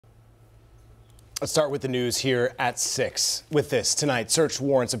Let's start with the news here at 6. With this, tonight, search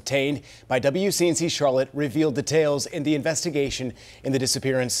warrants obtained by WCNC Charlotte revealed details in the investigation in the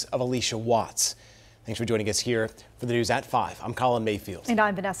disappearance of Allisha Watts. Thanks for joining us here for the news at 5. I'm Colin Mayfield. And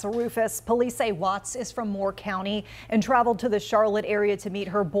I'm Vanessa Rufus. Police say Watts is from Moore County and traveled to the Charlotte area to meet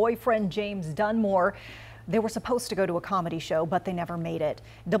her boyfriend, James Dunmore. They were supposed to go to a comedy show, but they never made it.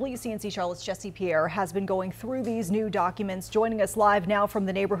 WCNC Charlotte's Jesse Pierre has been going through these new documents, joining us live now from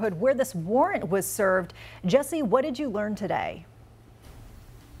the neighborhood where this warrant was served. Jesse, what did you learn today?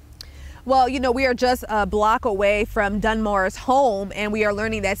 Well, you know, we are just a block away from Dunmore's home, and we are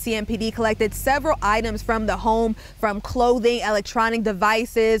learning that CMPD collected several items from the home, from clothing, electronic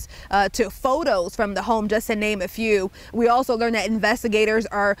devices, to photos from the home, just to name a few. We also learned that investigators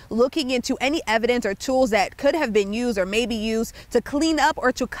are looking into any evidence or tools that could have been used or may be used to clean up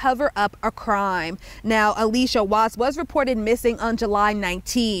or to cover up a crime. Now, Allisha Watts was reported missing on July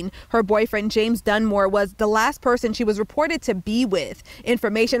 19. Her boyfriend, James Dunmore, was the last person she was reported to be with.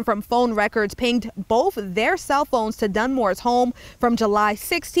 Information from phone records pinged both their cell phones to Dunmore's home from July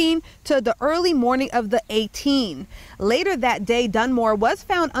 16 to the early morning of the 18. Later that day, Dunmore was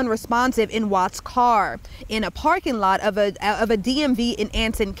found unresponsive in Watts' car in a parking lot of a DMV in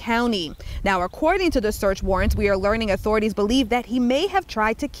Anson County. Now, according to the search warrants, we are learning authorities believe that he may have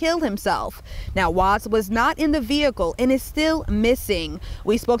tried to kill himself. Now, Watts was not in the vehicle and is still missing.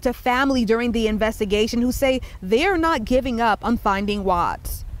 We spoke to family during the investigation who say they are not giving up on finding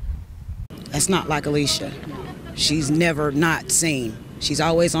Watts. That's not like Allisha. She's never not seen. She's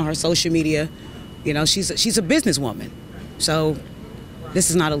always on her social media. You know, she's a businesswoman. So this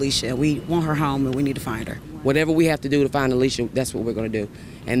is not Allisha. We want her home and we need to find her. Whatever we have to do to find Allisha, that's what we're going to do.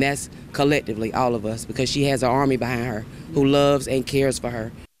 And that's collectively, all of us, because she has an army behind her who loves and cares for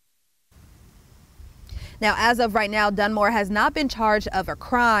her. Now, as of right now, Dunmore has not been charged of a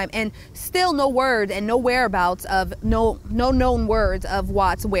crime, and still no word and no whereabouts of no known words of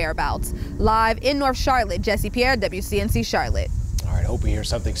Watts' whereabouts. Live in North Charlotte, Jesse Pierre, WCNC Charlotte. All right, hope we hear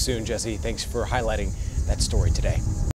something soon, Jesse. Thanks for highlighting that story today.